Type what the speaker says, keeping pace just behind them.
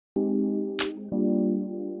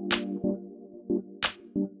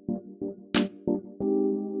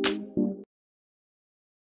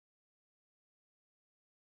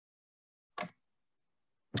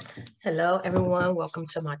Hello everyone, welcome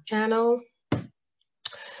to my channel,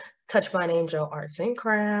 Touch by an Angel Arts and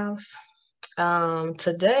Crafts.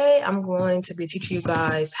 Today I'm going to be teaching you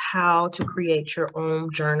guys how to create your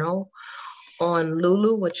own journal on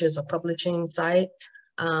Lulu, which is a publishing site.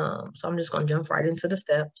 So I'm just going to jump right into the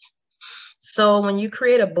steps. So when you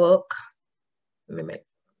create a book, when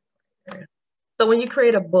you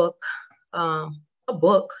create a book,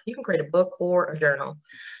 you can create a book or a journal.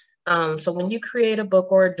 So when you create a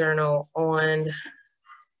book or a journal on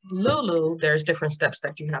Lulu, there's different steps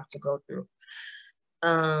that you have to go through.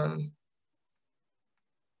 I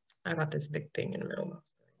got this big thing in the middle.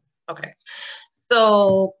 Okay,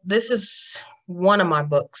 so this is one of my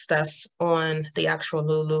books that's on the actual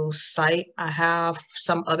Lulu site. I have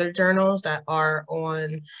some other journals that are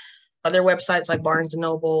on other websites like Barnes &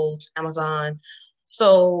 Noble, Amazon.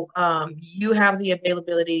 So you have the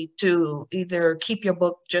availability to either keep your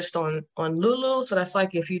book just on Lulu. So that's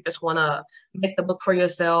like if you just want to make the book for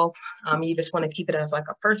yourself, you just want to keep it as like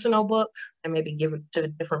a personal book and maybe give it to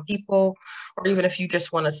different people, or even if you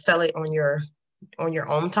just want to sell it on your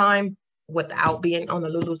own time without being on the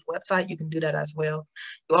Lulu's website, you can do that as well.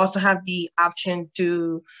 You also have the option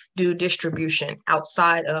to do distribution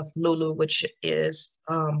outside of Lulu, which is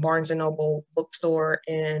Barnes & Noble bookstore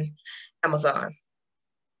and Amazon.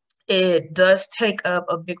 It does take up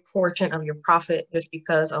a big portion of your profit just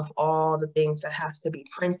because of all the things that has to be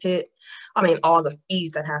printed. I mean, all the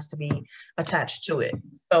fees that has to be attached to it.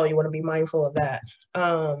 So you want to be mindful of that.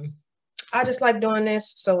 I just like doing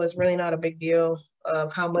this, so it's really not a big deal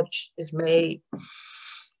of how much is made,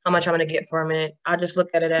 how much I'm going to get from it. I just look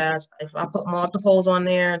at it as if I put multiples on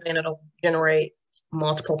there, then it'll generate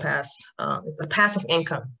multiple it's a passive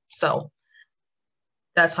income. So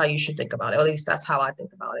that's how you should think about it. Or at least that's how I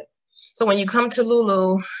think about it. So when you come to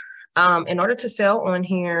Lulu, in order to sell on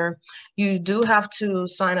here, you do have to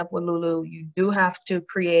sign up with Lulu. You do have to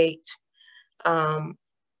create a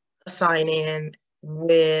sign-in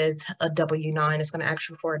with a W-9. It's going to ask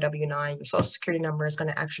you for a W-9. Your social security number is going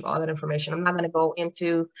to ask you all that information. I'm not going to go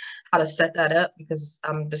into how to set that up because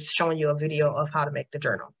I'm just showing you a video of how to make the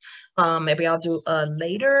journal. Maybe I'll do a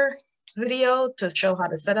later video to show how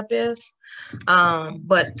the setup is.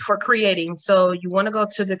 But for creating, so you want to go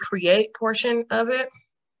to the create portion of it,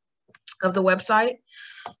 of the website.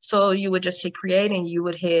 So you would just hit create and you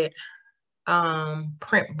would hit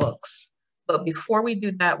print books. But before we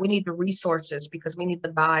do that, we need the resources because we need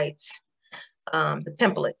the guides, the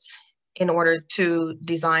templates in order to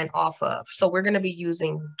design off of. So we're going to be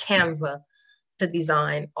using Canva to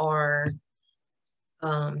design our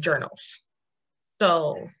journals.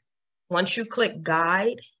 So once you click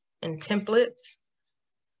guide and templates,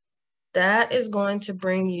 that is going to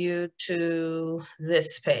bring you to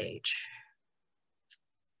this page.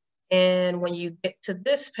 And when you get to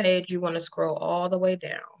this page, you want to scroll all the way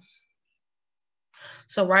down.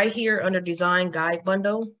 So right here under design guide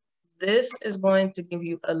bundle, this is going to give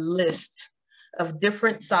you a list of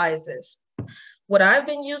different sizes. What I've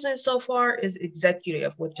been using so far is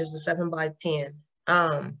executive, which is a 7x10.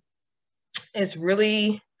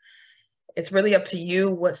 It's really up to you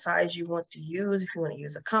what size you want to use. If you want to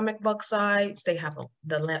use a comic book size, they have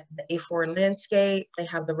the A4 landscape. They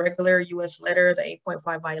have the regular US letter, the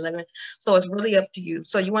 8.5x11. So it's really up to you.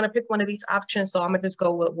 So you want to pick one of these options. So I'm going to just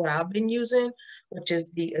go with what I've been using, which is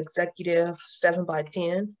the executive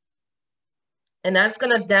 7x10. And that's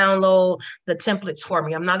going to download the templates for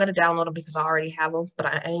me. I'm not going to download them because I already have them, but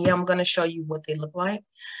I am going to show you what they look like.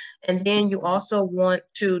 And then you also want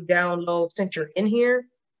to download, since you're in here,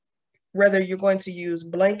 whether you're going to use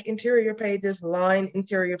blank interior pages, line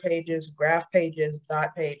interior pages, graph pages,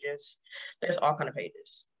 dot pages, there's all kind of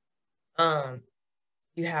pages.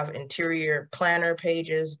 You have interior planner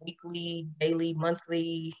pages, weekly, daily,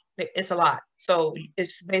 monthly, it's a lot. So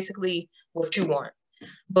it's basically what you want.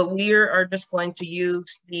 But we are just going to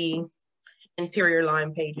use the interior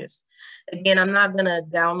line pages. Again, I'm not gonna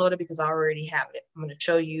download it because I already have it. I'm gonna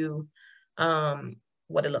show you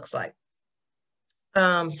what it looks like.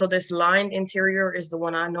 So this lined interior is the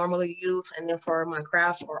one I normally use. And then for my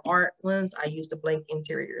craft or art ones, I use the blank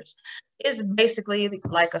interiors. It's basically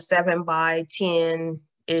like a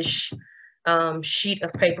 7x10-ish sheet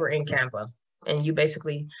of paper in Canva. And you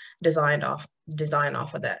basically design off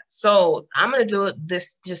of that. So I'm going to do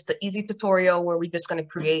this just the easy tutorial where we're just going to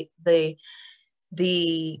create the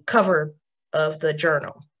cover of the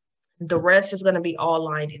journal. The rest is going to be all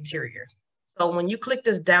lined interior. So when you click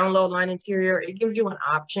this download line interior, it gives you an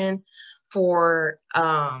option for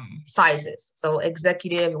sizes. So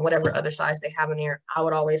executive and whatever other size they have in there, I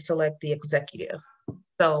would always select the executive.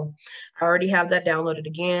 So I already have that downloaded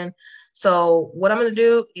again. So what I'm going to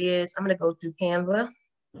do is I'm going to go to Canva.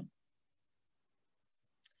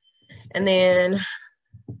 And then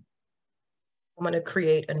I'm going to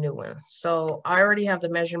create a new one. So I already have the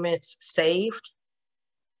measurements saved.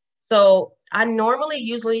 So I normally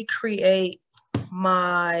usually create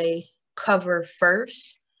my cover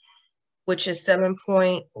first, which is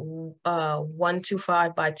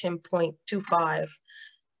 7.125 by 10.25.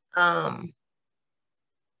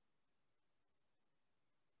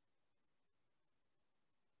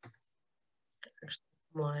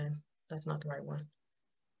 One, that's not the right one.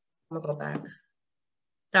 I'm gonna go back.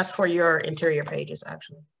 That's for your interior pages,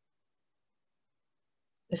 actually.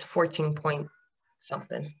 It's 14 point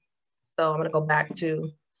something. So I'm gonna go back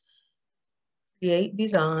to create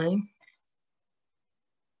design.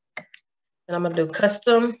 And I'm gonna do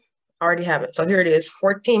custom. I already have it. So here it is,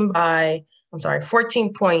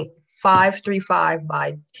 14.535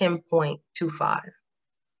 by 10.25.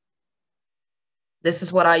 This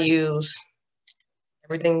is what I use.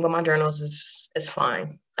 Everything with my journals is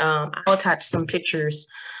fine. I'll attach some pictures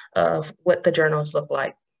of what the journals look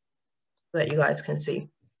like so that you guys can see.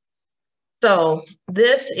 So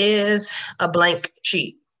this is a blank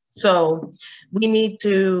sheet. So we need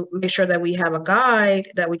to make sure that we have a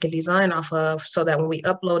guide that we can design off of so that when we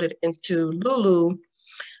upload it into Lulu,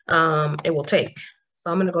 it will take.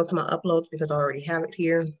 So I'm going to go to my uploads because I already have it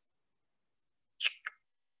here.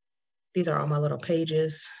 These are all my little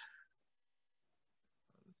pages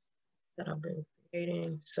that I've been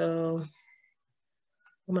creating. So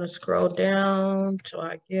I'm going to scroll down till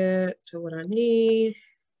I get to what I need,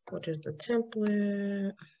 which is the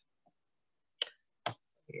template.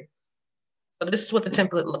 Here. So this is what the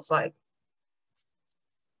template looks like.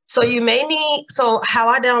 So you may need, so how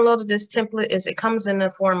I downloaded this template is it comes in the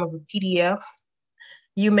form of a PDF.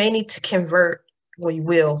 You may need to convert, well, you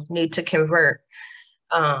will need to convert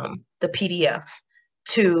the PDF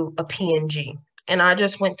to a PNG. And I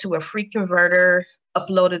just went to a free converter,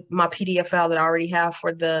 uploaded my PDF file that I already have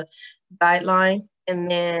for the guideline, and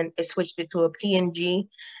then it switched it to a PNG,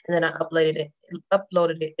 and then I uploaded it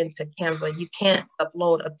into Canva. You can't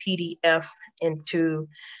upload a PDF into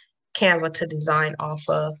Canva to design off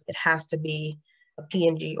of. It has to be a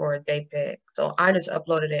PNG or a JPEG. So I just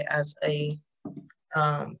uploaded it as a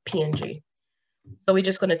PNG. So we're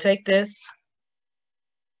just going to take this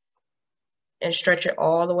and stretch it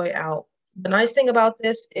all the way out. The nice thing about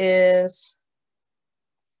this is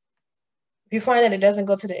if you find that it doesn't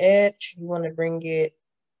go to the edge, you want to bring it,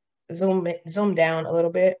 zoom down a little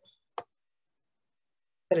bit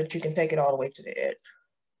so that you can take it all the way to the edge.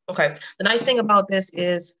 Okay, the nice thing about this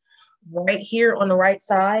is right here on the right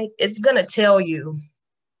side, it's going to tell you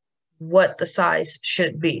what the size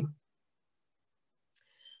should be.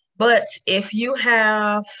 But if you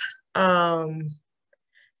have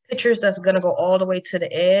pictures that's going to go all the way to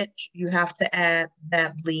the edge, you have to add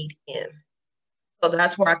that bleed in. So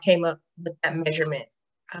that's where I came up with that measurement.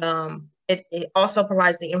 It also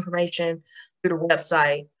provides the information through the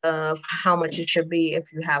website of how much it should be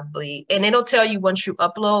if you have bleed. And it'll tell you once you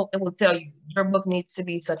upload, it will tell you your book needs to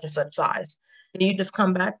be such and such size. And you just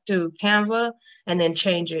come back to Canva and then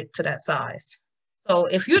change it to that size. So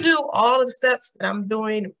if you do all of the steps that I'm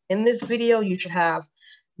doing in this video, you should have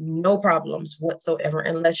no problems whatsoever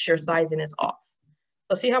unless your sizing is off.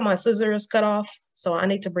 So see how my scissor is cut off? So I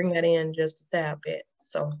need to bring that in just a tad bit.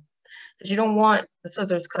 So, because you don't want the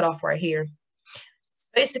scissors cut off right here. It's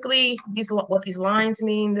basically what these lines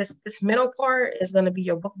mean. This middle part is going to be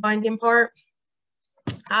your bookbinding part.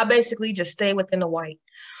 I basically just stay within the white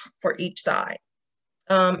for each side.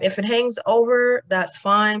 If it hangs over, that's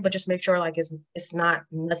fine, but just make sure like it's not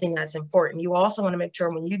nothing that's important. You also want to make sure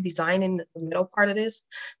when you're designing the middle part of this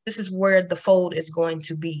is where the fold is going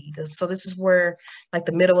to be. So this is where like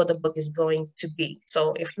the middle of the book is going to be.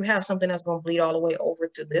 So if you have something that's going to bleed all the way over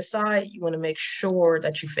to this side, you want to make sure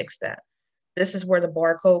that you fix that. This is where the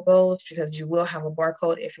barcode goes because you will have a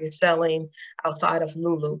barcode if you're selling outside of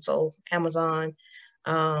Lulu. So Amazon,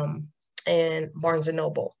 and Barnes and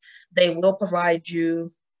Noble. They will provide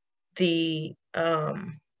you the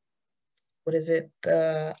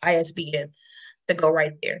the ISBN to go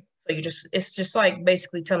right there. So it's just like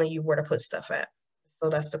basically telling you where to put stuff at. So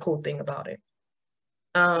that's the cool thing about it.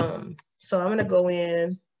 So I'm gonna go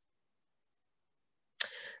in.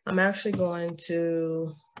 I'm actually going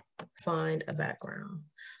to find a background.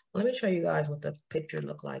 Let me show you guys what the picture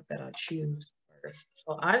looked like that I choose first.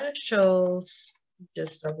 So I just chose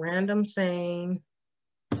just a random saying.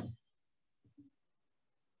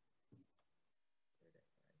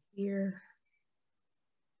 Here.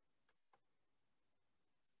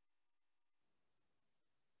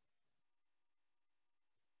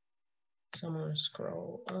 So I'm gonna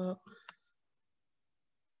scroll up.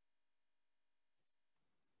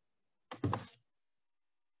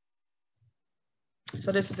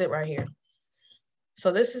 So this is it right here.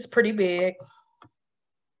 So this is pretty big,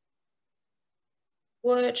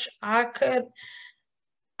 which I could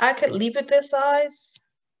leave it this size.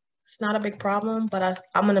 It's not a big problem, but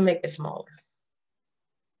I'm gonna make it smaller.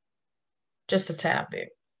 Just a tad bit.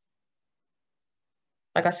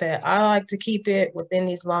 Like I said, I like to keep it within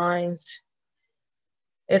these lines.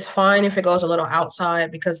 It's fine if it goes a little outside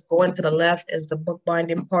because going to the left is the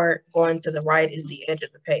bookbinding part, going to the right is the edge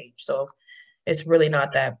of the page. So it's really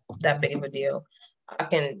not that big of a deal. I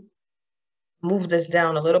can move this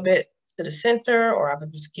down a little bit to the center, or I can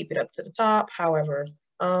just keep it up to the top. However,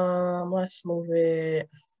 let's move it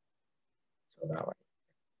to about right.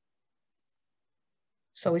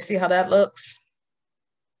 So we see how that looks.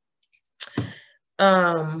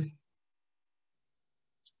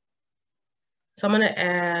 So I'm gonna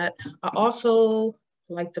add, I also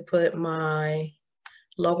like to put my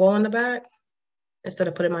logo on the back instead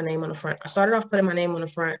of putting my name on the front. I started off putting my name on the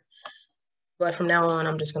front, but from now on,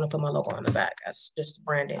 I'm just gonna put my logo on the back as just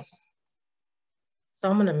branding. So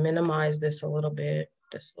I'm gonna minimize this a little bit,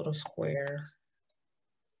 this little square.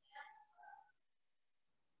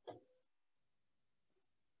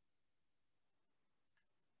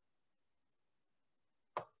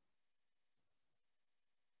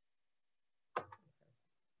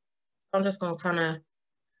 I'm just gonna kind of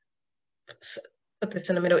put this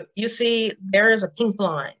in the middle. You see, there is a pink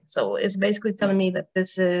line. So it's basically telling me that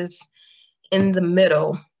this is in the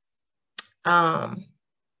middle.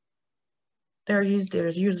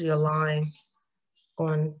 There's usually a line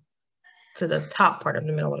going to the top part of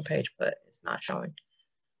the middle of the page, but it's not showing.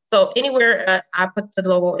 So anywhere I put the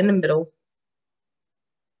logo in the middle,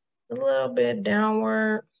 a little bit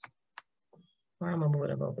downward, or I'm gonna move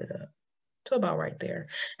it a little bit up to about right there.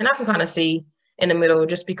 And I can kind of see in the middle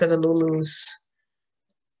just because of Lulu's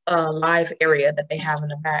live area that they have in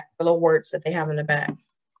the back, the little words that they have in the back.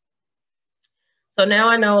 So now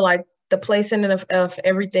I know like the placing of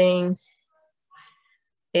everything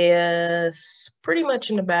is pretty much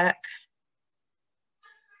in the back.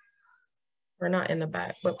 Or not in the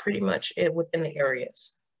back, but pretty much it within the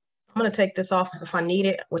areas. I'm gonna take this off if I need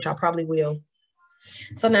it, which I probably will.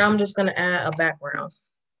 So now I'm just gonna add a background.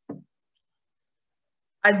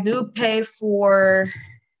 I do pay for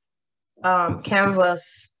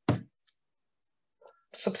Canva's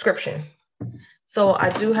subscription. So I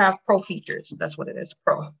do have pro features. That's what it is,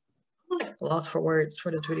 pro. I'm like lost for words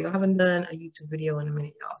for this video. I haven't done a YouTube video in a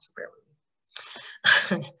minute, y'all, so bear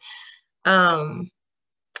with me.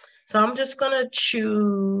 So I'm just gonna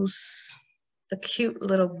choose the cute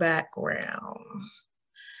little background.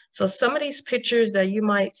 So some of these pictures that you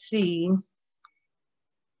might see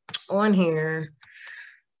on here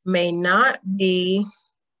may not be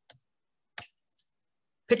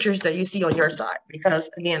pictures that you see on your side because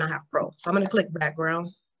again, I have pro. So I'm gonna click background.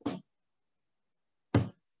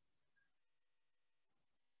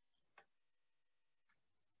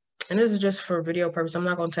 And this is just for video purpose. I'm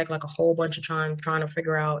not gonna take like a whole bunch of time trying to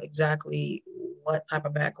figure out exactly what type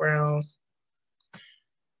of background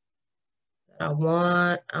that I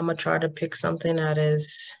want. I'm gonna try to pick something that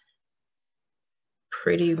is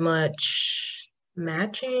pretty much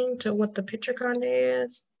matching to what the picture kind of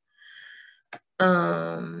is.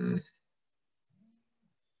 So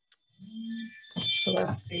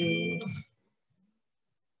let's see.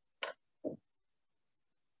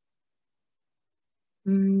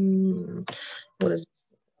 What is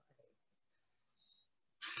this?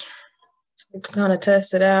 So we can kind of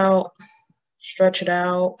test it out, stretch it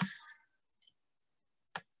out.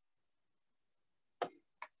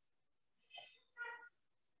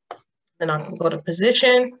 Then I can go to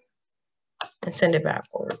position and send it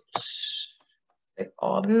backwards. Click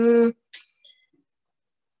all them.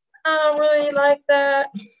 I don't really like that.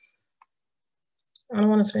 I don't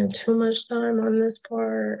want to spend too much time on this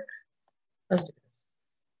part. Let's do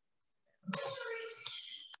this.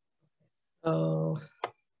 So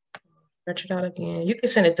stretch it out again. You can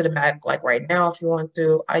send it to the back like right now if you want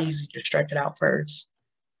to. I usually just stretch it out first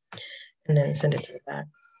and then send it to the back.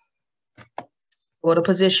 Go to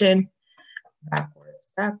position, backwards,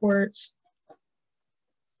 backwards.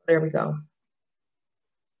 There we go.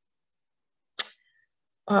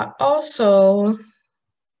 Also,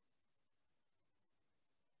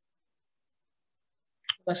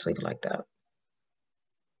 let's leave it like that.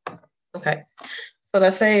 Okay, so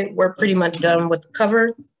let's say we're pretty much done with the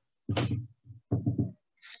cover.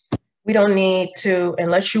 We don't need to,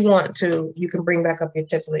 unless you want to, you can bring back up your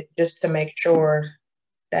template just to make sure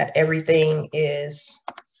that everything is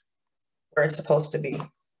where it's supposed to be.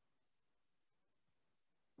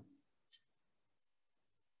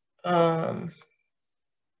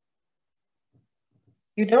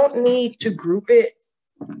 You don't need to group it.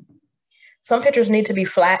 Some pictures need to be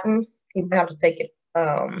flattened. You have to take it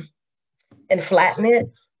and flatten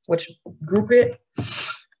it, which group it.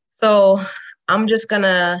 So I'm just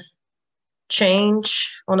gonna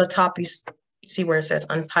change on the top. You see where it says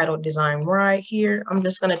untitled design right here. I'm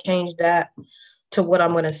just gonna change that to what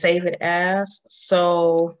I'm gonna save it as.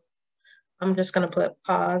 So I'm just gonna put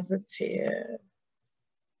positive.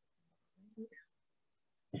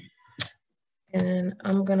 And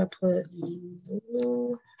I'm gonna put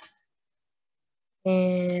Lulu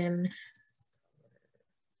and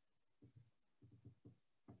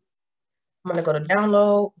I'm gonna go to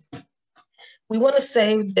download. We want to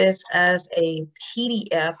save this as a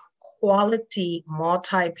PDF quality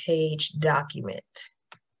multi-page document.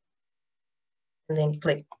 And then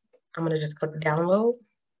I'm gonna just click download.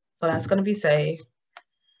 So that's gonna be saved.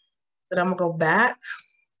 Then I'm gonna go back.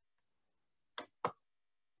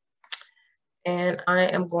 And I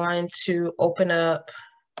am going to open up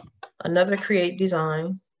another create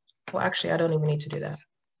design. Well, actually, I don't even need to do that.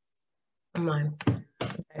 I'm lying.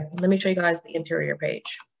 Okay, let me show you guys the interior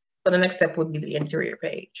page. So the next step would be the interior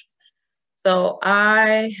page. So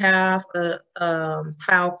I have a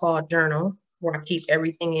file called journal where I keep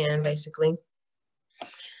everything in basically.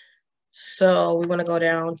 So we want to go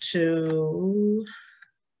down to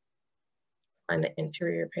find the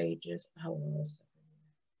interior pages.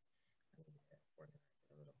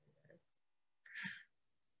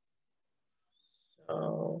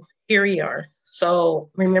 So here we are. So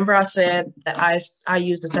remember I said that I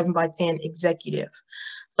use the 7x10 executive.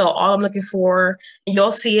 So all I'm looking for,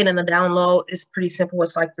 you'll see it in the download, it's pretty simple.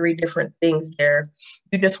 It's like 3 different things there.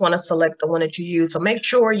 You just want to select the one that you use. So make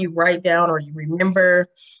sure you write down or you remember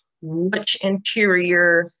which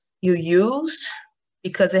interior you used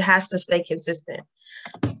because it has to stay consistent.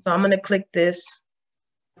 So I'm going to click this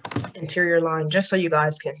interior line just so you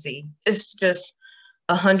guys can see. It's just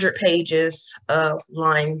 100 pages of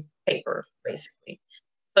line paper, basically.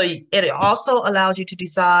 So it also allows you to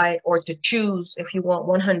decide or to choose if you want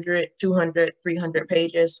 100, 200, 300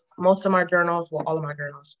 pages. Most of my journals, well, all of my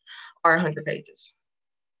journals are 100 pages.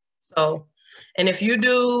 So, and if you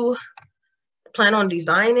do plan on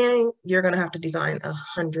designing, you're going to have to design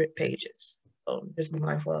 100 pages. So just be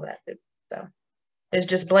mindful of that too. So it's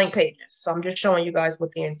just blank pages. So I'm just showing you guys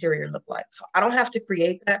what the interior look like. So I don't have to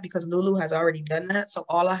create that because Lulu has already done that. So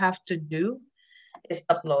all I have to do is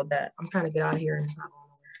upload that. I'm trying to get out of here and it's not going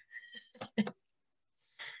nowhere.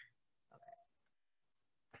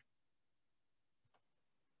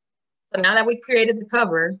 So now that we created the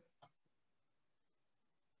cover,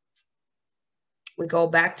 we go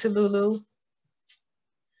back to Lulu.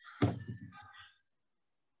 I'm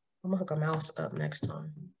gonna hook a mouse up next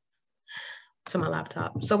time to my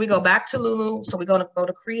laptop. So we go back to Lulu. So we're gonna go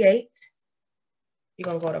to create. You're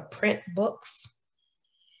gonna go to print books.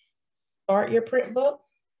 Start your print book.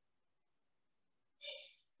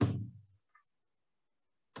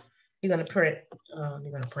 You're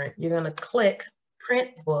gonna click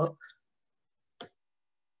print book.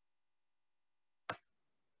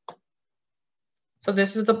 So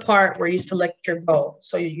this is the part where you select your goal.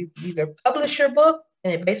 So you either publish your book,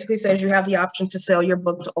 and it basically says you have the option to sell your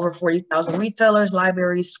book to over 40,000 retailers,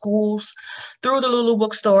 libraries, schools, through the Lulu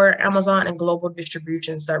Bookstore, Amazon, and global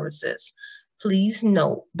distribution services. Please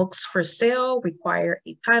note, books for sale require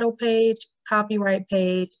a title page, copyright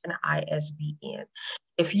page, and an ISBN.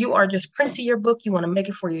 If you are just printing your book, you want to make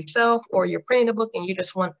it for yourself, or you're printing a book and you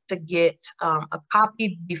just want to get a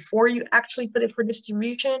copy before you actually put it for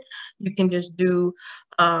distribution, you can just do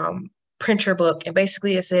print your book. And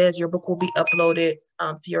basically it says your book will be uploaded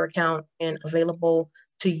to your account and available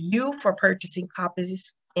to you for purchasing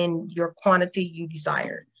copies in your quantity you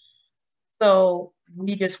desire. So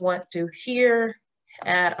we just want to here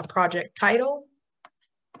add a project title.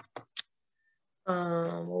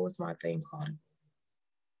 What was my thing called?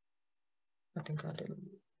 I think I did.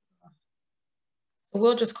 So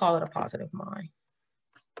we'll just call it a positive mind.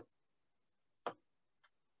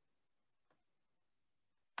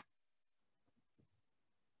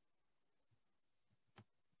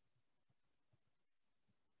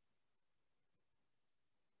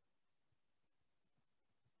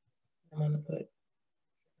 I'm gonna put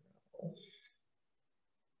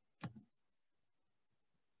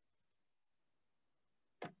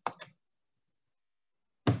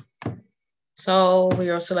so we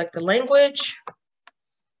will select the language,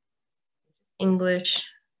 English,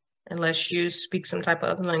 unless you speak some type of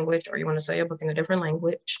other language or you want to say a book in a different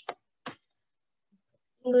language.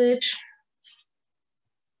 English.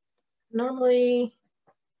 normally,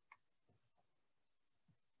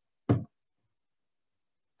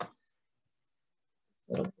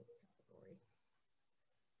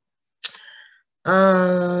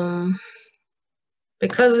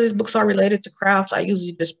 because these books are related to crafts, I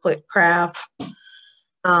usually just put craft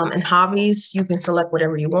and hobbies. You can select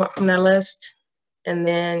whatever you want from that list. And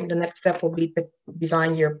then the next step will be to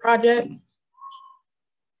design your project.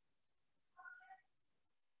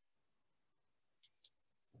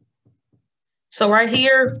 So right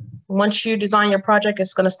here, once you design your project,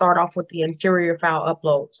 it's going to start off with the interior file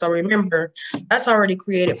upload. So remember, that's already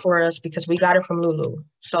created for us because we got it from Lulu.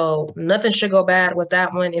 So nothing should go bad with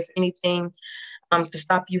that one. If anything, to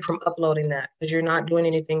stop you from uploading that, because you're not doing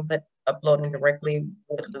anything but uploading directly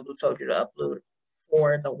what Lulu told you to upload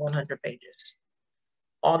for the 100 pages.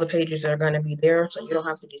 All the pages are going to be there, so you don't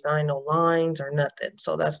have to design no lines or nothing.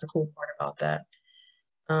 So that's the cool part about that.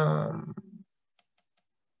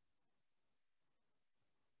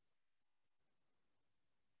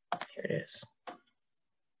 Here it is.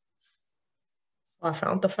 I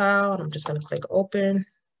found the file, and I'm just going to click open,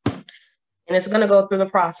 and it's going to go through the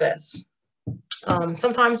process.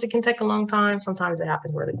 Sometimes it can take a long time. Sometimes it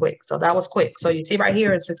happens really quick. So that was quick. So you see right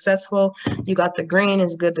here, it's successful. You got the green,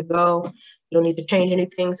 it's good to go. You don't need to change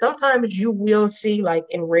anything. Sometimes you will see like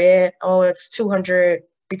in red, oh, it's 200,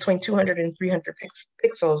 between 200 and 300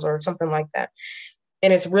 pixels or something like that.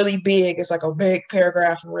 And it's really big. It's like a big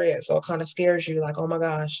paragraph in red. So it kind of scares you like, oh my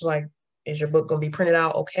gosh, like, is your book going to be printed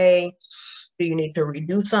out okay? Do you need to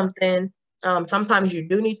redo something? Sometimes you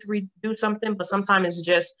do need to redo something, but sometimes it's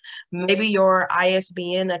just maybe your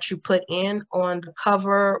ISBN that you put in on the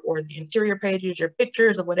cover or the interior pages, your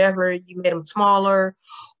pictures or whatever, you made them smaller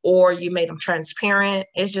or you made them transparent.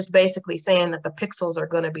 It's just basically saying that the pixels are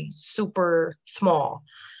going to be super small,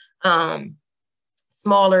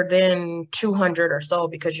 smaller than 200 or so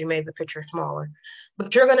because you made the picture smaller.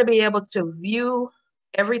 But you're going to be able to view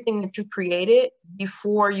everything that you created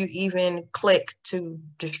before you even click to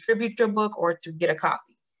distribute your book or to get a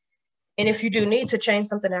copy. And if you do need to change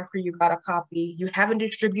something after you got a copy, you haven't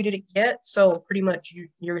distributed it yet, so pretty much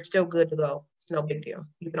you're still good to go. It's no big deal.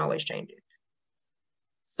 You can always change it.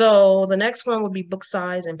 So the next one would be book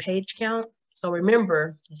size and page count. So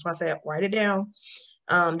remember, that's why I said write it down.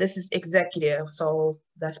 This is executive, so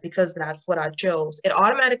that's because that's what I chose. It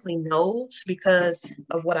automatically knows because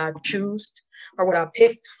of what I choose or what I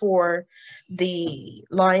picked for the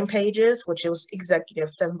line pages, which was executive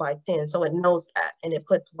 7x10. So it knows that and it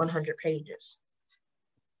puts 100 pages.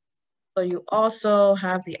 So you also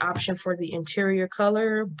have the option for the interior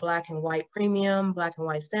color, black and white premium, black and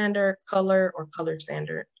white standard, color, or color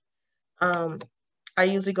standard. I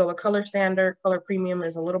usually go with color standard. Color premium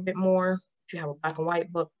is a little bit more. If you have a black and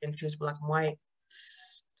white book, then choose black and white.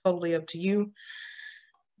 It's totally up to you.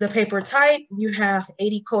 The paper type, you have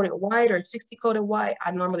 80 coated white or 60 coated white.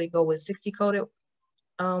 I normally go with 60 coated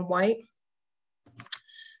white.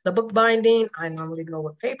 The book binding, I normally go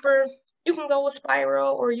with paper. You can go with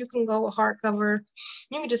spiral or you can go with hardcover.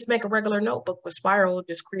 You can just make a regular notebook with spiral,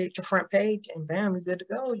 just create your front page and bam, you're good to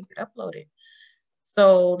go. You can upload it.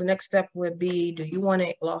 So the next step would be, do you want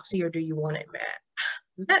it glossy or do you want it matte?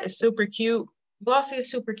 Matte is super cute. Glossy is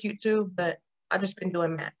super cute too, but I've just been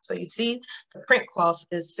doing matte. So you see the print cost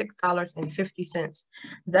is $6.50.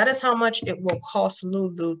 That is how much it will cost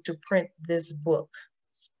Lulu to print this book.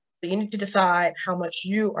 So you need to decide how much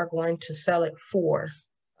you are going to sell it for.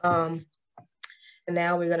 And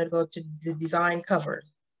now we're gonna go to the design cover.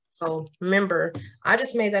 So remember, I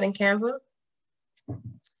just made that in Canva.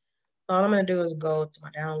 All I'm gonna do is go to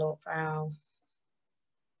my download file.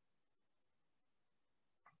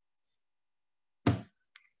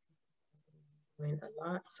 A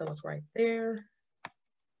lot, so it's right there.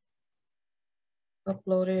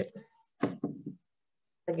 Upload it.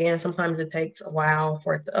 Again, sometimes it takes a while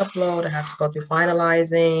for it to upload. It has to go through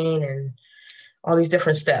finalizing and all these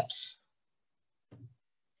different steps.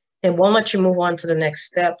 It won't let you move on to the next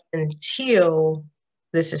step until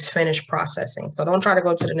this is finished processing. So don't try to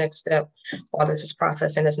go to the next step while this is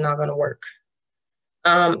processing. It's not going to work.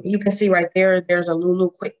 You can see right there, there's a Lulu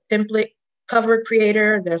Quick Template Cover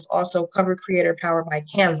Creator. There's also Cover Creator powered by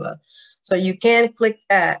Canva. So you can click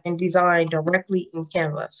that and design directly in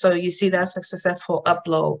Canva. So you see that's a successful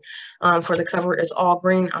upload. For the cover, it's all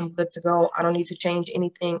green. I'm good to go. I don't need to change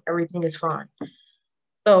anything. Everything is fine.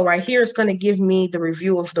 So right here, it's going to give me the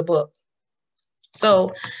review of the book.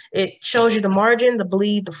 So it shows you the margin, the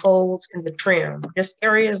bleed, the folds, and the trim. Just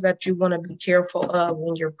areas that you want to be careful of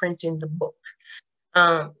when you're printing the book.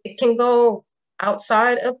 It can go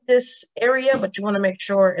outside of this area, but you want to make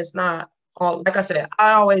sure it's not all, like I said,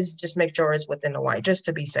 I always just make sure it's within the white just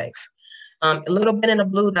to be safe. A little bit in the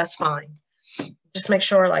blue, that's fine. Just make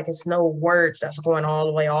sure like it's no words that's going all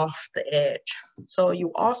the way off the edge. So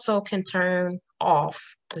you also can turn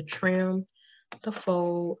off the trim, the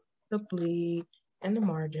fold, the bleed, and the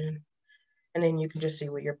margin. And then you can just see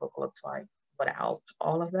what your book looks like without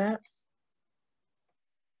all of that.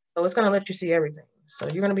 So it's going to let you see everything. So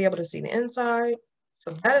you're going to be able to see the inside.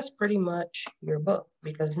 So that is pretty much your book,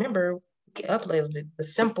 because remember, we uploaded the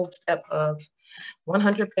simple step of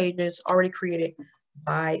 100 pages already created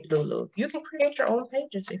by Lulu. You can create your own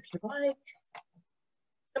pages if you like.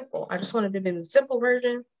 Simple. I just wanted to do the simple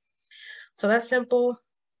version. So that's simple.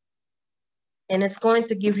 And it's going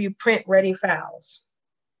to give you print ready files.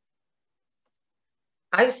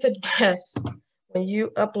 I suggest when you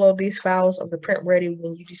upload these files of the print ready,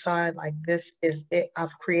 when you decide like this is it,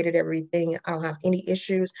 I've created everything, I don't have any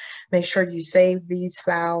issues, make sure you save these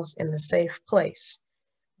files in a safe place.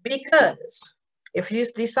 Because if you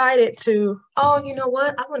decided to, oh, you know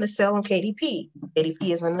what, I want to sell on KDP.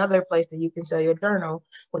 KDP is another place that you can sell your journal,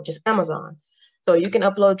 which is Amazon. So you can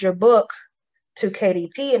upload your book to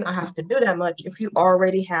KDP and not have to do that much if you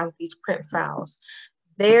already have these print files.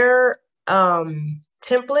 Their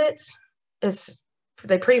templates,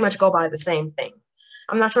 they pretty much go by the same thing.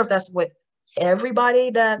 I'm not sure if that's what everybody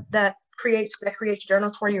that creates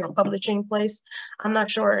journals for you or publishing place. I'm not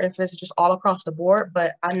sure if it's just all across the board,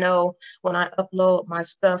 but I know when I upload my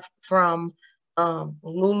stuff from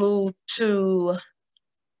Lulu to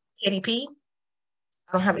KDP,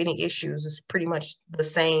 I don't have any issues. It's pretty much the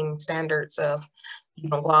same standards of you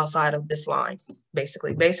don't go outside of this line,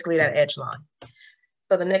 basically that edge line.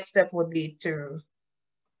 So the next step would be to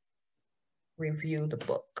review the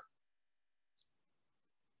book.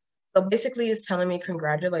 So basically it's telling me,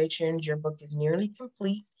 congratulations, your book is nearly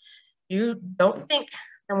complete. You don't think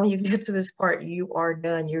that when you get to this part, you are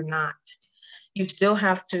done. You're not. You still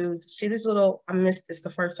have to see this little, I missed this the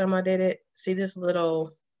first time I did it. See this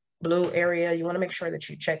little blue area? You want to make sure that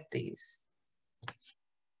you check these.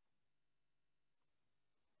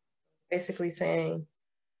 Basically saying,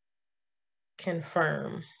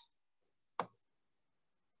 confirm.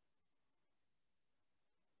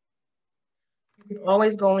 You can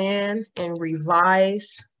always go in and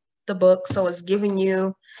revise the book. So it's giving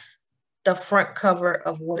you the front cover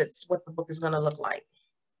of what the book is going to look like.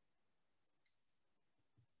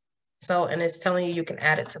 So, and it's telling you can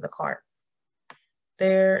add it to the cart.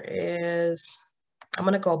 There is, I'm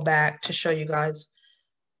going to go back to show you guys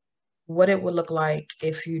what it would look like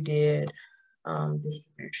if you did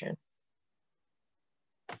distribution.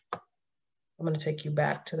 I'm going to take you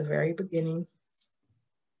back to the very beginning.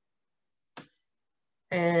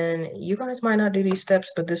 And you guys might not do these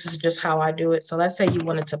steps, but this is just how I do it. So let's say you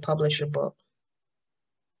wanted to publish a book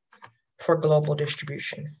for global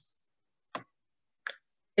distribution.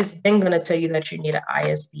 It's then going to tell you that you need an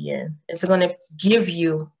ISBN. It's going to give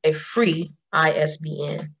you a free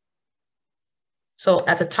ISBN. So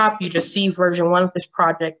at the top, you just see version 1 of this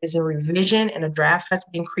project is in revision and a draft has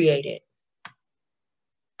been created.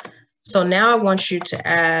 So now I want you to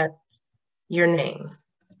add your name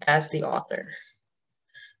as the author.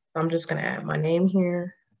 I'm just going to add my name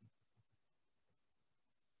here.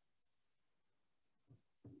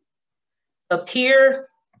 Up here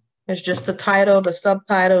is just the title, the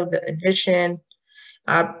subtitle, the edition.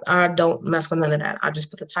 I don't mess with none of that. I just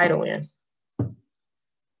put the title in.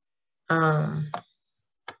 So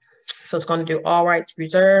it's going to do all rights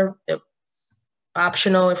reserved.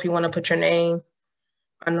 Optional if you want to put your name.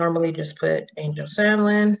 I normally just put Angel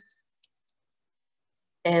Sandlin.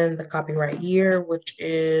 And the copyright year, which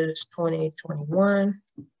is 2021.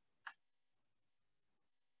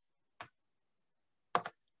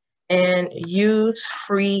 And use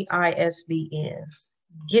free ISBN.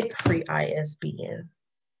 Get free ISBN.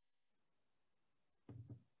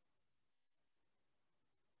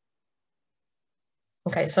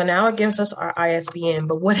 Okay, so now it gives us our ISBN,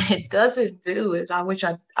 but what it doesn't do is I wish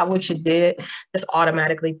it did just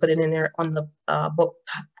automatically put it in there on the book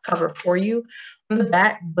cover for you on the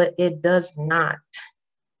back, but it does not.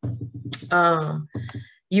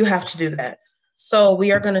 You have to do that. So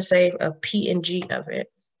we are going to save a PNG of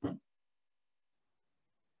it.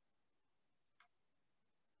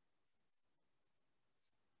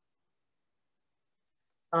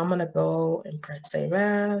 I'm going to go and press save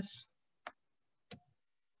as.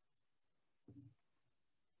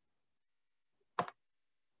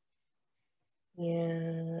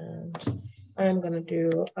 And I'm going to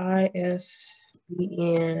do ISBN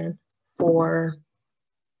for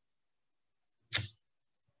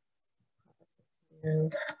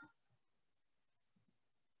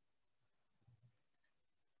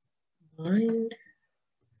blind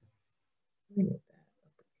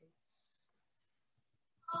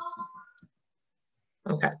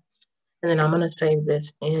Okay. And then I'm going to save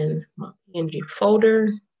this in my PNG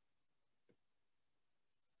folder.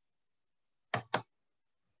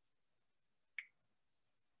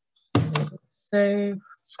 Save.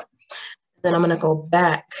 Then I'm going to go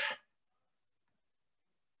back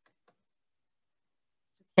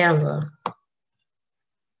to Canva.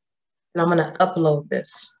 And I'm going to upload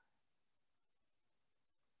this.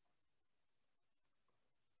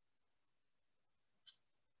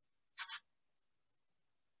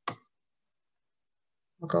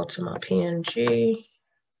 I'll go to my PNG.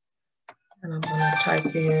 And I'm going to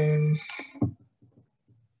type in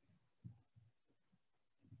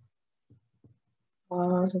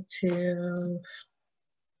positive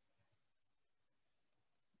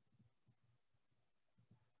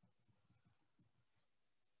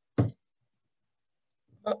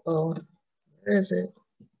where is it?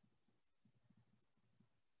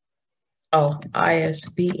 Oh,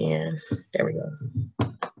 ISBN. There we go.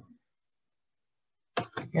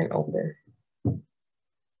 And open.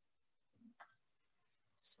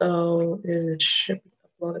 So it should be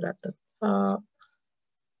uploaded at the top.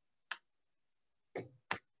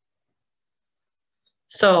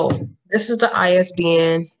 So this is the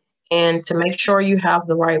ISBN. And to make sure you have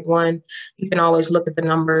the right one, you can always look at the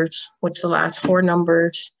numbers, which the last 4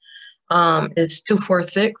 numbers is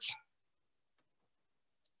 246.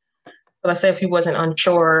 So let's say if you wasn't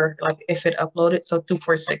unsure, like if it uploaded, so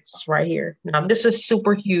 246 is right here. Now this is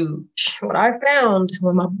super huge. What I found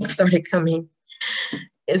when my book started coming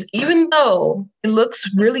is even though it looks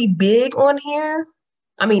really big on here,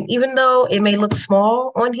 I mean, even though it may look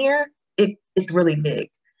small on here, it's really big.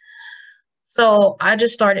 So I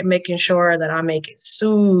just started making sure that I make it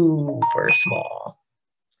super small.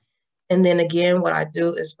 And then again, what I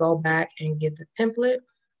do is go back and get the template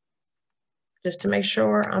just to make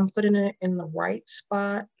sure I'm putting it in the right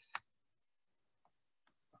spot.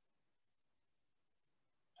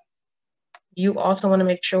 You also want to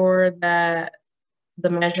make sure that the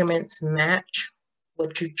measurements match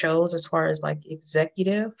what you chose as far as like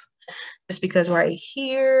executive. Just because right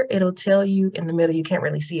here, it'll tell you in the middle, you can't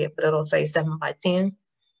really see it, but it'll say 7 by 10.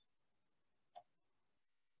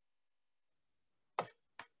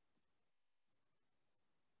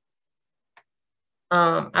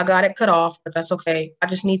 I got it cut off, but that's okay. I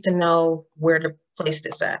just need to know where to place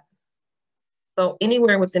this at. So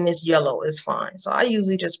anywhere within this yellow is fine. So I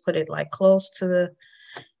usually just put it like close to the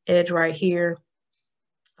edge right here.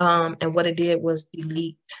 And what it did was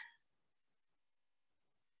delete.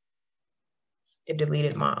 It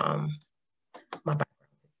deleted my my background.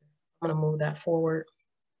 I'm gonna move that forward.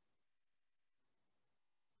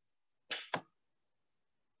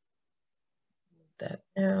 Move that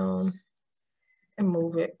down and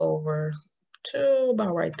move it over to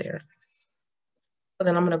about right there. So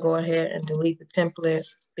then I'm gonna go ahead and delete the template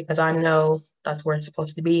because I know that's where it's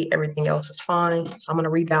supposed to be. Everything else is fine. So I'm gonna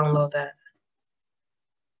re-download that.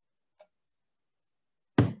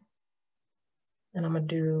 And I'm gonna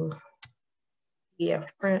do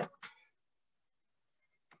PDF print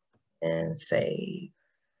and save.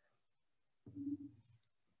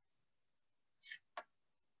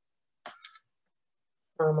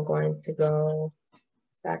 So I'm going to go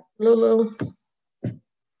back to Lulu.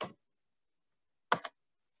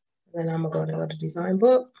 Then I'm going to go to design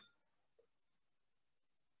book.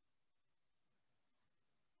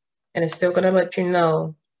 And it's still going to let you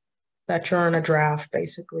know that you're on a draft,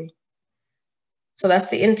 basically. So that's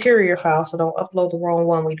the interior file. So don't upload the wrong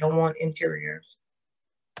one. We don't want interior.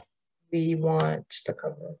 We want the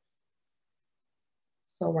cover.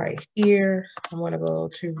 So right here, I'm going to go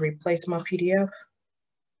to replace my PDF.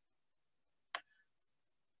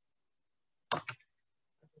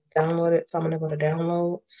 Download it. So I'm going to go to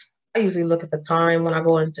downloads. I usually look at the time when I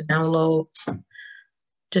go into downloads,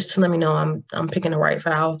 just to let me know I'm picking the right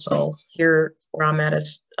file. So here where I'm at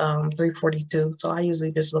is 342. So I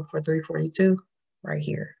usually just look for 342 right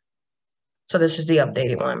here. So this is the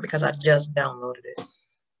updated one because I just downloaded it.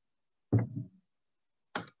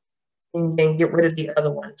 And then get rid of the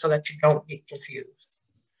other one so that you don't get confused.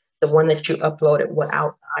 The one that you uploaded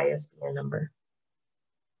without the ISBN number.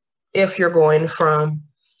 If you're going from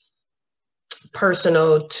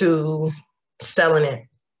personal to selling it,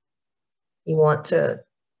 you want to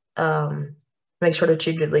make sure that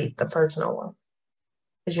you delete the personal one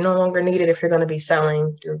because you no longer need it if you're going to be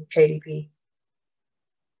selling through KDP.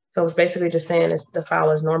 So it's basically just saying the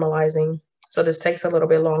file is normalizing. So this takes a little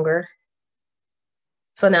bit longer.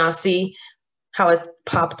 So now see how it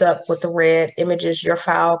popped up with the red images. Your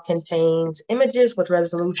file contains images with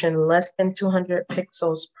resolution less than 200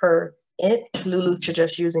 pixels per inch. Lulu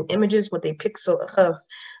suggests using images with a pixel of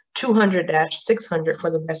 200-600 for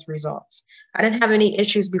the best results. I didn't have any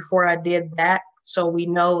issues before I did that, so we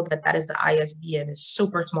know that that is the ISBN. It's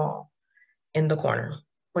super small in the corner,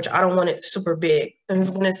 which I don't want it super big. And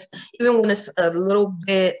when it's a little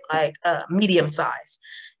bit like medium size,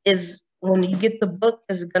 is when you get the book,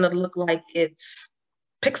 it's gonna look like it's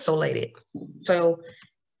pixelated. So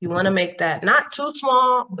you want to make that not too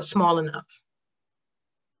small, but small enough.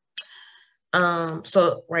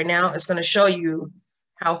 So right now it's going to show you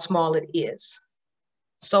how small it is.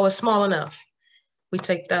 So it's small enough. We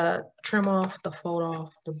take the trim off, the fold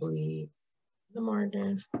off, the bleed, the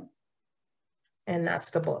margin, and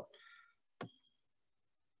that's the book.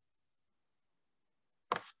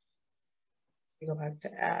 You go back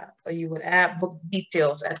to add, so you would add book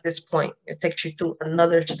details at this point. It takes you to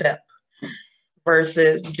another step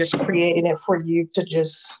versus just creating it for you to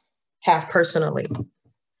just have personally.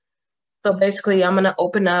 So basically I'm going to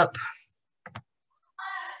open up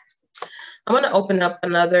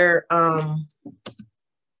another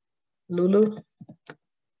Lulu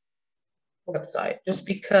website just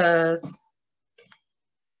because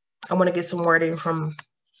I want to get some wording from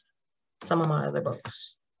some of my other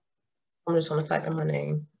books. I'm just going to type in my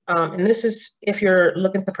name. And this is if you're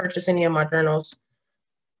looking to purchase any of my journals.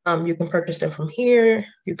 You can purchase them from here.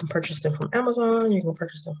 You can purchase them from Amazon. You can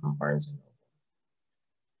purchase them from Barnes and Noble.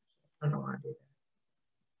 I don't know why I did that.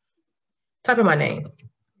 Type in my name.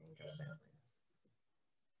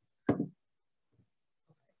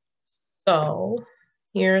 So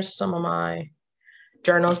here's some of my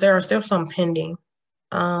journals. There are still some pending.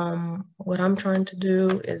 What I'm trying to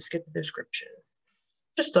do is get the description.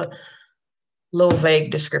 Just a little vague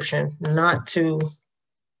description, not too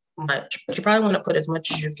much. But you probably want to put as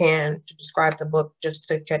much as you can to describe the book just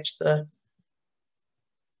to catch the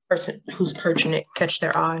person who's purchasing it, catch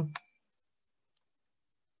their eye.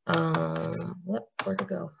 Where'd it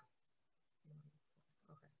go?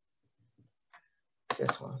 Okay.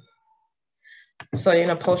 This one. So you're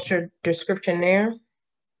gonna post your description there.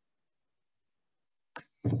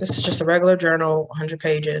 This is just a regular journal, 100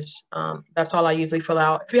 pages. That's all I usually fill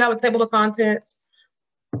out. If you have a table of contents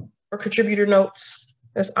or contributor notes,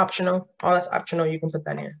 that's optional. All that's optional, you can put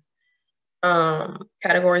that in.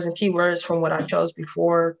 Categories and keywords from what I chose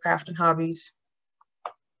before, craft and hobbies.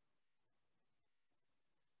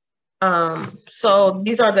 So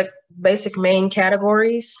these are the basic main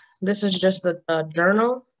categories. This is just a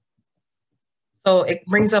journal. So it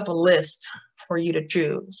brings up a list for you to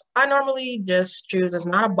choose. I normally just choose, it's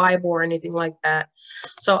not a Bible or anything like that.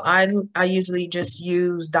 So I usually just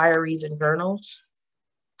use diaries and journals.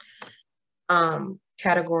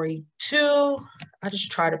 Category 2, I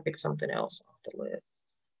just try to pick something else off the list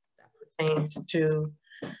that pertains to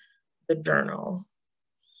the journal.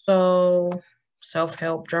 So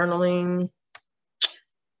self-help journaling.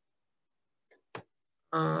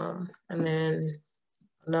 And then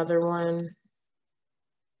another one.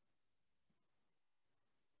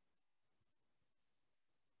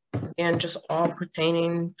 Again, just all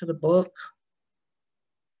pertaining to the book.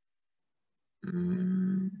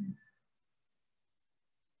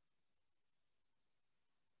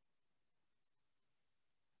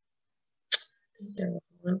 There was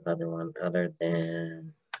one other one other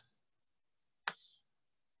than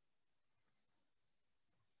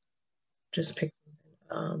just pick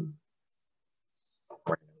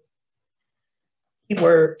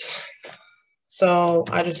keywords. So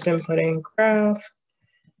I just been putting craft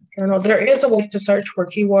journal. There is a way to search for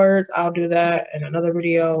keywords. I'll do that in another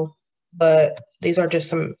video, but these are just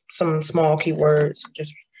some small keywords.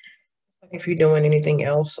 Just if you're doing anything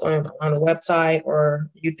else on a website or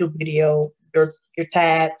YouTube video, your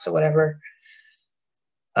tags or whatever.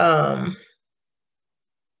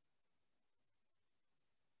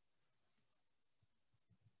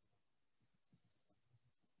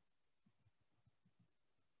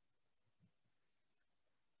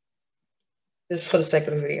 This is for the sake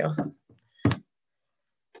of the video.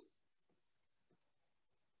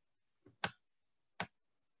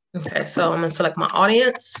 Okay, so I'm gonna select my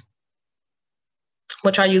audience,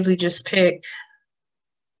 which I usually just pick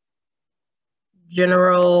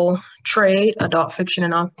general trade, adult fiction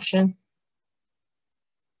and nonfiction.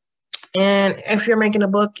 And if you're making a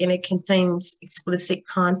book and it contains explicit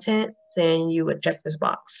content, then you would check this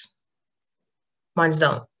box. Mine's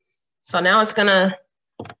don't. So now it's gonna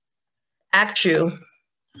ask you,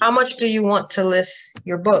 how much do you want to list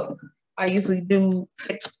your book? I usually do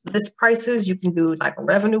fixed list prices. You can do like a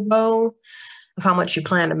revenue goal of how much you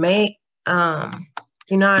plan to make.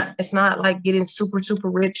 It's not like getting super, super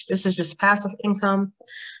rich. This is just passive income.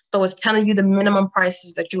 So it's telling you the minimum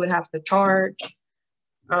prices that you would have to charge.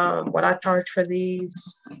 What I charge for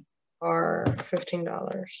these are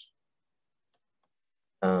 $15.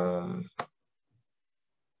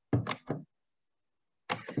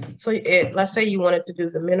 So let's say you wanted to do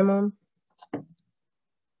the minimum.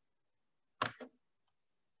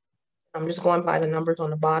 I'm just going by the numbers on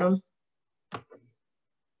the bottom.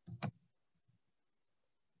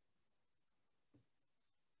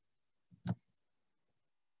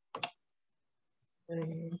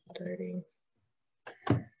 $30.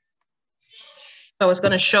 So it's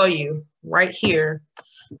going to show you right here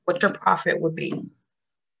what your profit would be.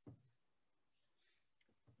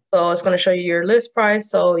 So it's going to show you your list price.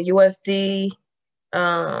 So USD,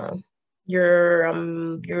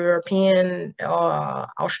 your European,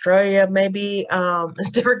 Australia, maybe,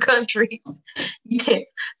 it's different countries. Yeah.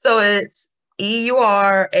 So it's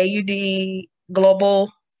EUR, AUD,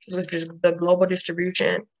 global, which is the global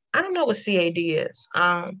distribution. I don't know what CAD is.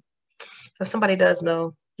 If somebody does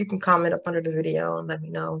know, you can comment up under the video and let me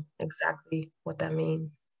know exactly what that means.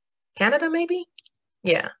 Canada, maybe?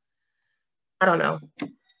 Yeah. I don't know.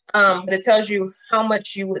 But it tells you how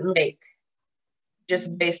much you would make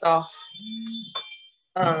just based off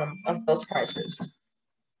of those prices.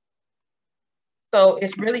 So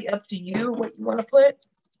it's really up to you what you want to put.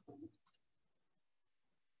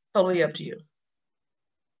 Totally up to you.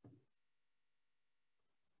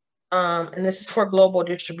 And this is for global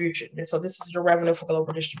distribution. And so this is your revenue for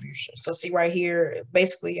global distribution. So see right here,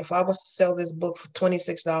 basically, if I was to sell this book for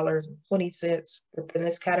 $26.20 within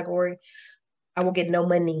this category, I will get no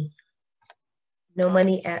money. No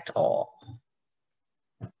money at all.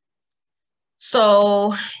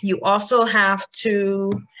 So you also have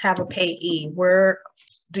to have a payee. Where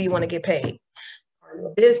do you want to get paid? Are you a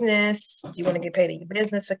business? Do you want to get paid in your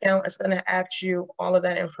business account? It's going to ask you all of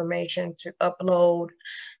that information to upload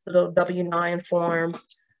the little W-9 form.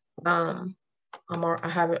 I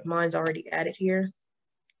have it, mine's already added here.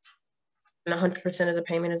 And 100% of the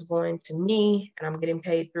payment is going to me, and I'm getting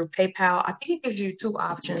paid through PayPal. I think it gives you two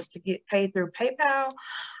options to get paid through PayPal.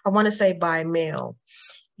 I want to say by mail.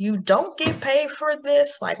 You don't get paid for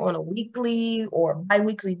this like on a weekly or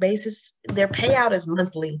bi-weekly basis. Their payout is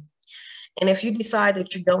monthly. And if you decide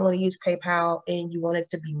that you don't want to use PayPal and you want it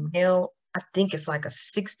to be mailed, I think it's like a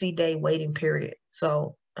 60-day waiting period.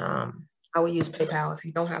 So I would use PayPal. If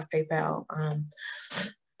you don't have PayPal,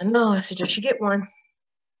 no, I suggest you get one.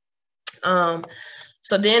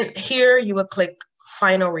 So then here you would click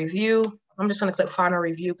final review. I'm just going to click final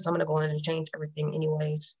review because I'm going to go in and change everything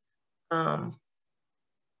anyways.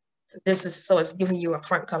 This is, so it's giving you a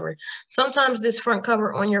front cover. Sometimes this front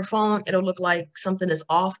cover on your phone, it'll look like something is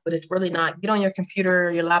off, but it's really not. Get on your computer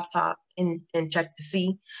or your laptop and check to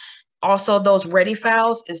see. Also, those ready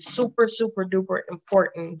files is super, super duper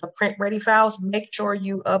important. The print ready files, make sure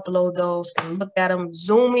you upload those and look at them,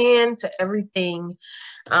 zoom in to everything,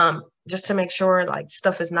 just to make sure like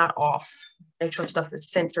stuff is not off. Make sure stuff is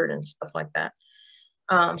centered and stuff like that.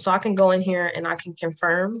 So I can go in here and I can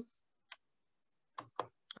confirm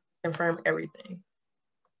everything.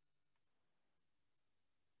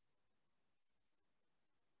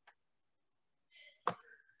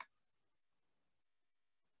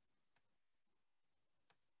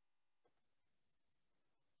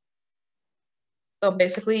 So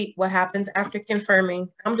basically what happens after confirming,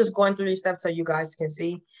 I'm just going through these steps so you guys can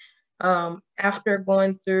see. After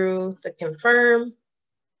going through the confirm,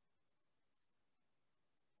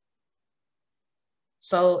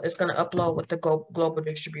 so it's going to upload with the global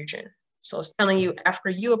distribution. So it's telling you after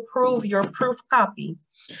you approve your proof copy,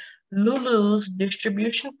 Lulu's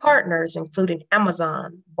distribution partners, including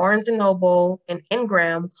Amazon, Barnes & Noble, and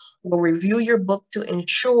Ingram, will review your book to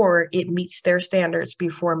ensure it meets their standards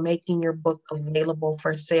before making your book available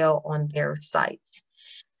for sale on their sites.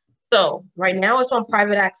 So right now it's on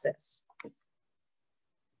private access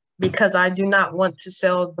because I do not want to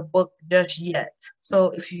sell the book just yet.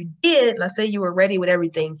 So if you did, let's say you were ready with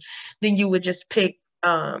everything, then you would just pick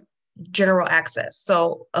general access.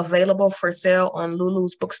 So available for sale on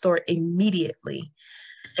Lulu's bookstore immediately.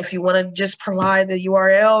 If you want to just provide the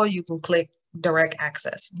URL, you can click direct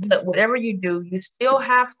access. But whatever you do, you still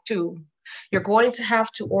have to, you're going to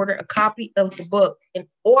have to order a copy of the book in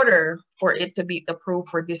order for it to be approved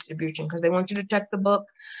for distribution, because they want you to check the book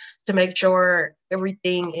to make sure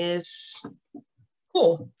everything is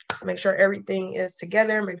cool. Make sure everything is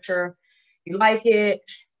together. Make sure you like it.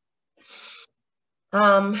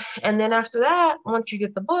 And then after that, once you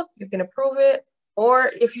get the book, you can approve it.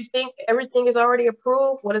 Or if you think everything is already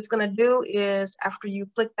approved, what it's going to do is after you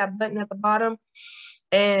click that button at the bottom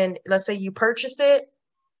and let's say you purchase it,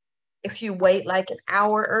 if you wait like an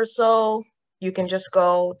hour or so, you can just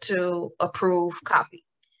go to approve copy.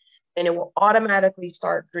 and it will automatically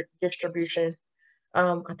start distribution.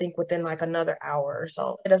 I think within like another hour or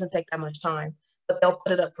so. It doesn't take that much time, but they'll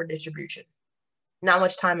put it up for distribution. Not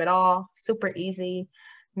much time at all. Super easy,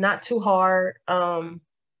 not too hard.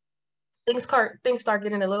 Things start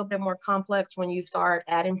getting a little bit more complex when you start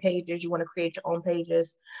adding pages. You want to create your own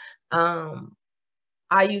pages.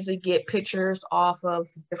 I usually get pictures off of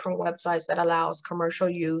different websites that allows commercial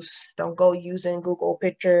use. Don't go using Google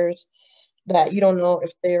pictures that you don't know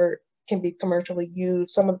if they're can be commercially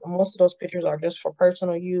used. Most of those pictures are just for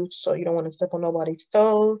personal use, so you don't want to step on nobody's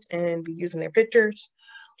toes and be using their pictures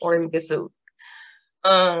or even get sued.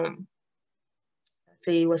 Let's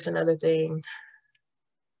see, what's another thing?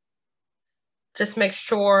 Just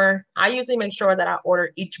I usually make sure that I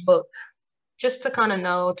order each book just to kind of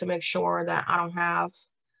know, to make sure that I don't have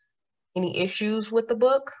any issues with the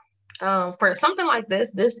book. For something like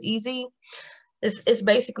this easy, it's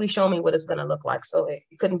basically showing me what it's going to look like. So it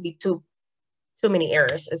couldn't be too many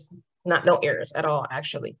errors. It's not no errors at all,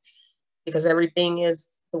 actually, because everything is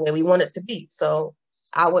the way we want it to be. So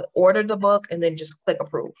I would order the book and then just click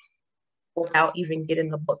approve without even getting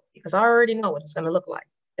the book, because I already know what it's going to look like.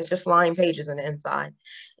 It's just lined pages on the inside,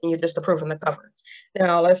 and you're just approving the cover.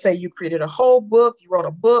 Now, let's say you created a whole book, you wrote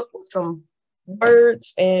a book with some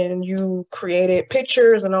words, and you created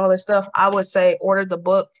pictures and all this stuff. I would say order the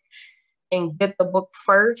book and get the book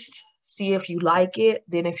first. See if you like it.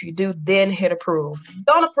 Then if you do, then hit approve.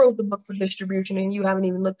 Don't approve the book for distribution and you haven't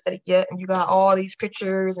even looked at it yet, and you got all these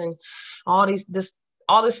pictures and all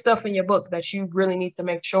this stuff in your book that you really need to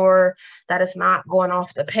make sure that it's not going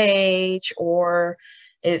off the page or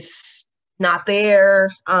it's not there.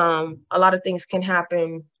 A lot of things can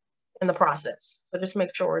happen in the process. So just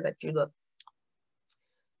make sure that you look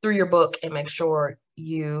through your book and make sure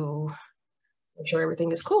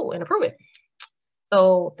everything is cool and approve it.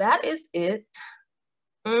 So that is it.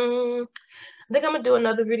 I think I'm gonna do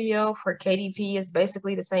another video for KDP. It's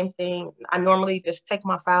basically the same thing. I normally just take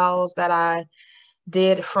my files that I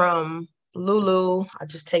did from Lulu. I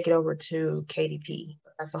just take it over to KDP.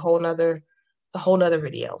 That's a whole nother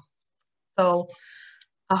video. So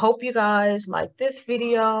I hope you guys like this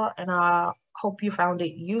video, and I hope you found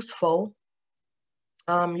it useful.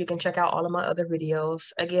 You can check out all of my other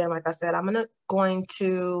videos. Again, like I said, I'm going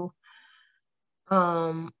to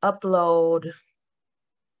upload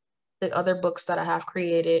the other books that I have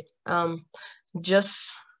created.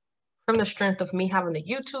 Just from the strength of me having a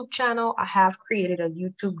YouTube channel, I have created a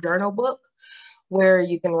YouTube journal book where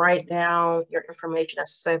you can write down your information.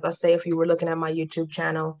 Let's say if you were looking at my YouTube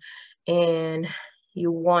channel and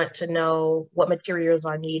you want to know what materials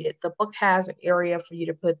are needed, the book has an area for you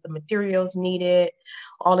to put the materials needed,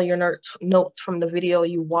 all of your notes from the video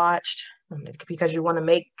you watched, because you want to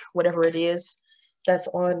make whatever it is that's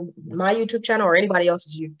on my YouTube channel or anybody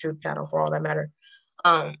else's YouTube channel for all that matter.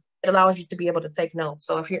 It allows you to be able to take notes.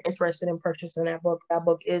 So if you're interested in purchasing that book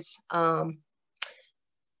is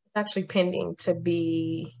it's actually pending to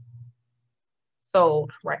be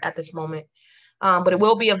sold right at this moment. But it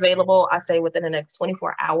will be available, I say, within the next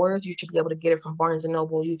 24 hours. You should be able to get it from Barnes &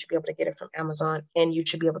 Noble. You should be able to get it from Amazon. And you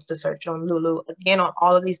should be able to search on Lulu. Again, on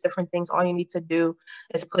all of these different things, all you need to do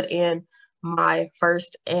is put in my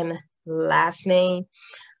first and last name.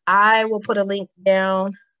 I will put a link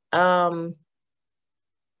down for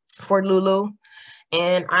Lulu.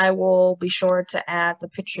 And I will be sure to add the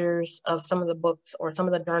pictures of some of the books or some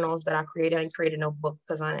of the journals that I created. I created no book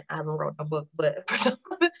because I haven't wrote a book, but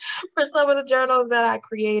for some of the journals that I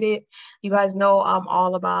created, you guys know I'm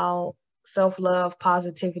all about self-love,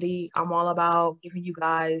 positivity. I'm all about giving you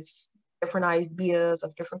guys different ideas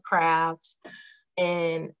of different crafts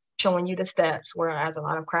and showing you the steps, whereas a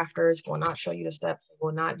lot of crafters will not show you the steps,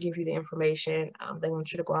 will not give you the information. They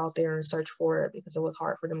want you to go out there and search for it because it was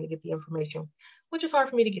hard for them to get the information, which is hard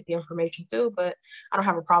for me to get the information too, but I don't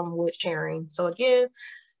have a problem with sharing. So again,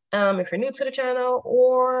 if you're new to the channel,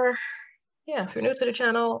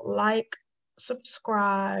 like,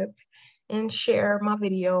 subscribe, and share my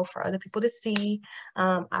video for other people to see.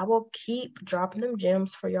 I will keep dropping them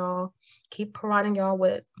gems for y'all, keep providing y'all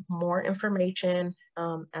with more information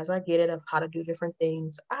as I get it of how to do different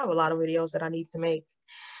things. I have a lot of videos that I need to make,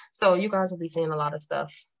 so you guys will be seeing a lot of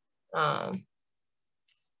stuff coming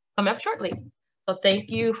up shortly. So thank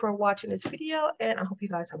you for watching this video, and I hope you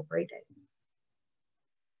guys have a great day.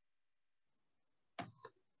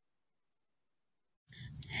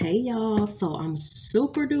 Hey y'all, so I'm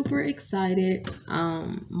super duper excited.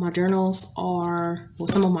 My journals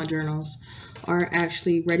some of my journals are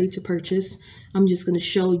actually ready to purchase. I'm just going to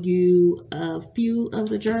show you a few of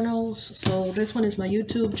the journals. So this one is my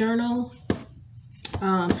YouTube journal.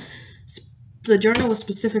 The journal was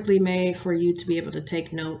specifically made for you to be able to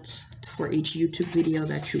take notes for each YouTube video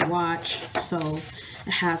that you watch. So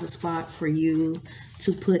it has a spot for you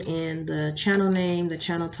to put in the channel name, the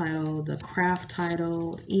channel title, the craft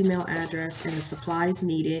title, email address, and the supplies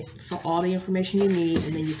needed. So all the information you need,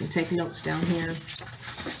 and then you can take notes down here.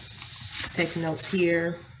 Take notes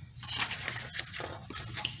here.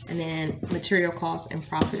 And then material cost and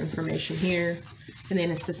profit information here. And then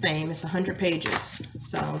it's the same, it's 100 pages.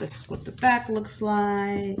 So this is what the back looks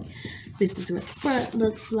like. This is what the front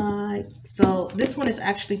looks like. So this one is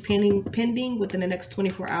actually pending within the next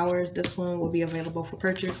 24 hours. This one will be available for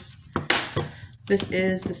purchase. This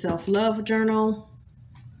is the self-love journal,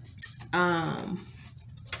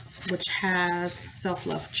 which has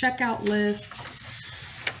self-love checkout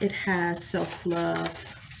list. It has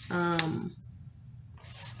self-love, I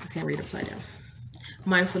can't read upside down.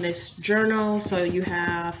 Mindfulness journal. So you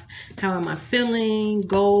have how am I feeling,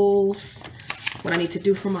 goals, what I need to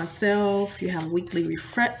do for myself. You have weekly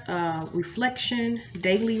reflection,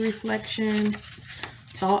 daily reflection,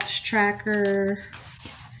 thoughts tracker,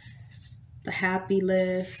 the happy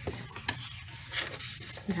list.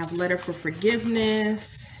 You have letter for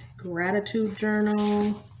forgiveness, gratitude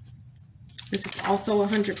journal. This is also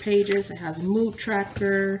 100 pages. It has a mood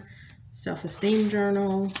tracker, self-esteem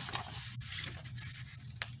journal,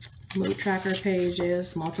 mood tracker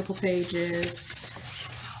pages, multiple pages.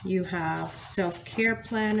 You have self-care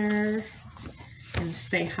planner and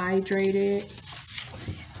stay hydrated,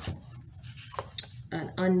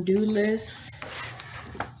 an undo list,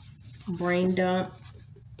 brain dump.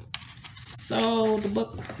 So the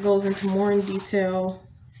book goes into more in detail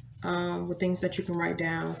with things that you can write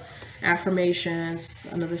down, affirmations,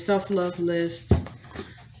 another self-love list,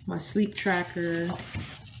 my sleep tracker,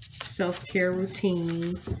 self-care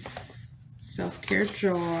routine, self-care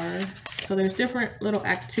jar. So there's different little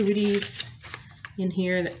activities in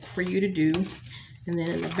here for you to do. And then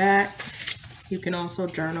in the back, you can also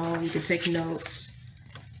journal, you can take notes.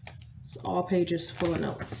 It's all pages full of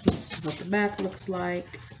notes. This is what the back looks like.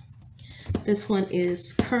 This one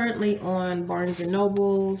is currently on Barnes &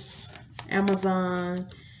 Nobles, Amazon,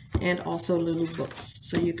 and also Lulu Books.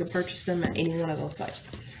 So you can purchase them at any one of those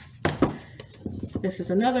sites. This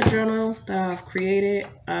is another journal that I've created.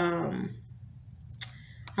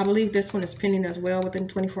 I believe this one is pending as well. Within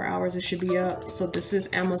 24 hours, it should be up. So this is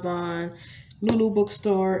Amazon, Lulu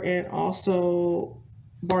Bookstore, and also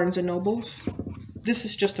Barnes & Nobles. This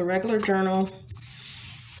is just a regular journal.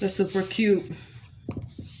 The super cute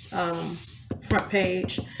front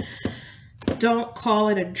page. Don't call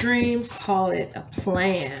it a dream, call it a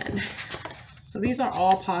plan. So these are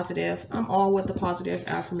all positive. I'm all with the positive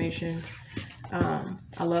affirmation.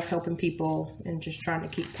 I love helping people and just trying to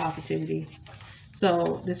keep positivity.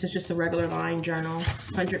 So this is just a regular line journal,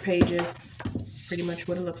 100 pages, pretty much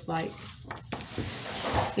what it looks like.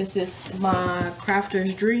 This is my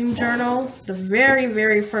Crafter's Dream Journal, the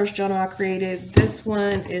very first journal I created. This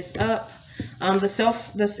one is up.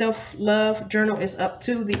 The self-love journal is up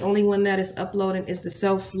too. The only one that is uploading is the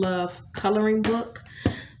self-love coloring book.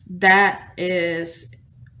 That is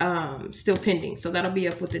still pending, so that'll be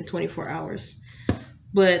up within 24 hours.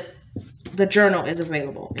 But the journal is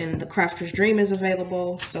available and the Crafter's Dream is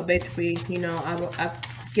available. So basically, you know, I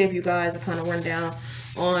gave you guys a kind of rundown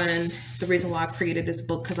on the reason why I created this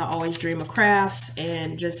book, because I always dream of crafts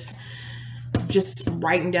and just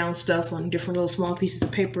writing down stuff on different little small pieces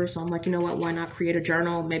of paper. So I'm like, you know what, why not create a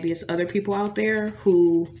journal? Maybe it's other people out there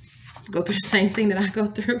who go through the same thing that I go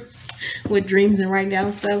through with dreams and writing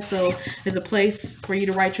down stuff. So there's a place for you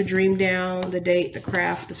to write your dream down, the date, the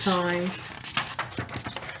craft, the time.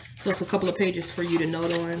 So it's a couple of pages for you to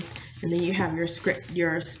note on. And then you have your script,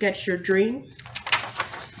 your sketch your dream,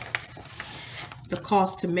 the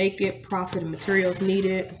cost to make it, profit and materials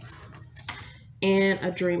needed, and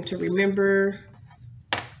a dream to remember,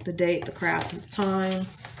 the date, the craft, and the time.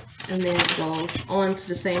 And then it goes on to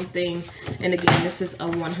the same thing. And again, this is a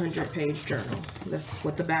 100-page journal. That's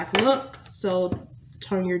what the back looks. So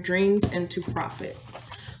turn your dreams into profit.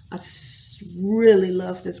 I really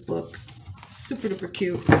love this book. Super duper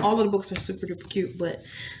cute. All of the books are super duper cute, but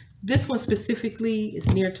this one specifically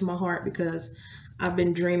is near to my heart because I've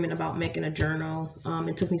been dreaming about making a journal.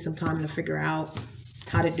 It took me some time to figure out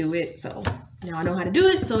how to do it. So now I know how to do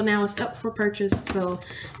it. So now it's up for purchase. So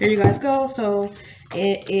there you guys go. So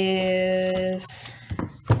it is,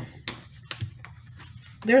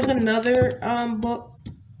 there's another book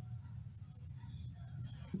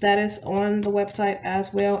that is on the website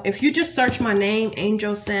as well. If you just search my name,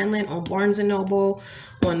 Angel Sandlin, on Barnes & Noble,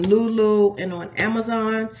 on Lulu, and on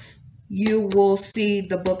Amazon, you will see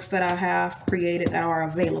the books that I have created that are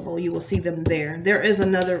available. You will see them there. There is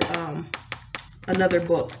another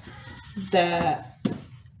book that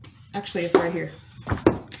actually is right here.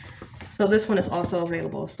 So this one is also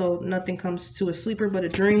available. So Nothing Comes to a Sleeper But a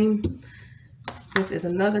Dream. This is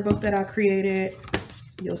another book that I created.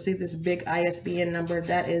 You'll see this big ISBN number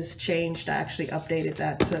that is changed. I actually updated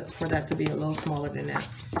that for that to be a little smaller than that.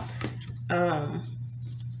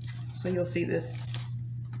 So you'll see this.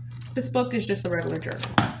 This book is just a regular journal.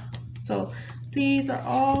 So these are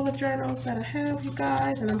all the journals that I have, you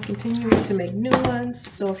guys, and I'm continuing to make new ones.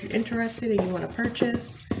 So if you're interested and you want to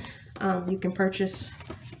purchase, you can purchase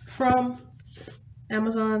from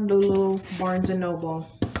Amazon, Lulu, Barnes & Noble.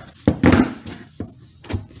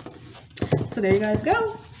 So there you guys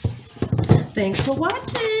go. Thanks for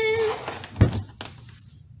watching.